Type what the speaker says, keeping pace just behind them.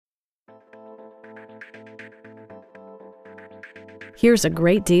Here's a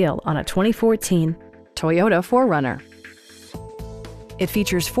great deal on a 2014 Toyota 4Runner. It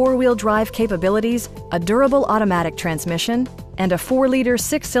features four-wheel drive capabilities, a durable automatic transmission, and a 4-liter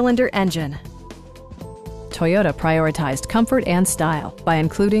 6-cylinder engine. Toyota prioritized comfort and style by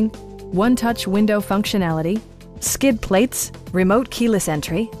including one-touch window functionality, skid plates, remote keyless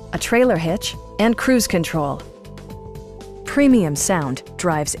entry, a trailer hitch, and cruise control. Premium sound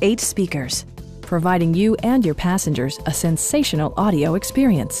drives 8 speakers, providing you and your passengers a sensational audio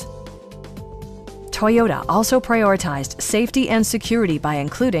experience. Toyota also prioritized safety and security by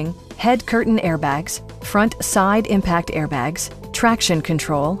including head curtain airbags, front side impact airbags, traction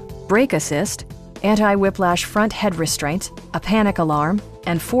control, brake assist, anti-whiplash front head restraints, a panic alarm,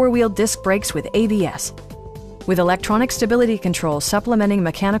 and 4-wheel disc brakes with ABS. With electronic stability control supplementing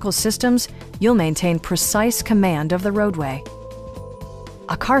mechanical systems, you'll maintain precise command of the roadway.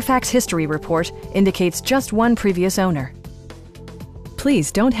 A Carfax history report indicates just one previous owner. Please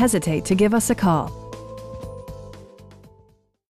don't hesitate to give us a call.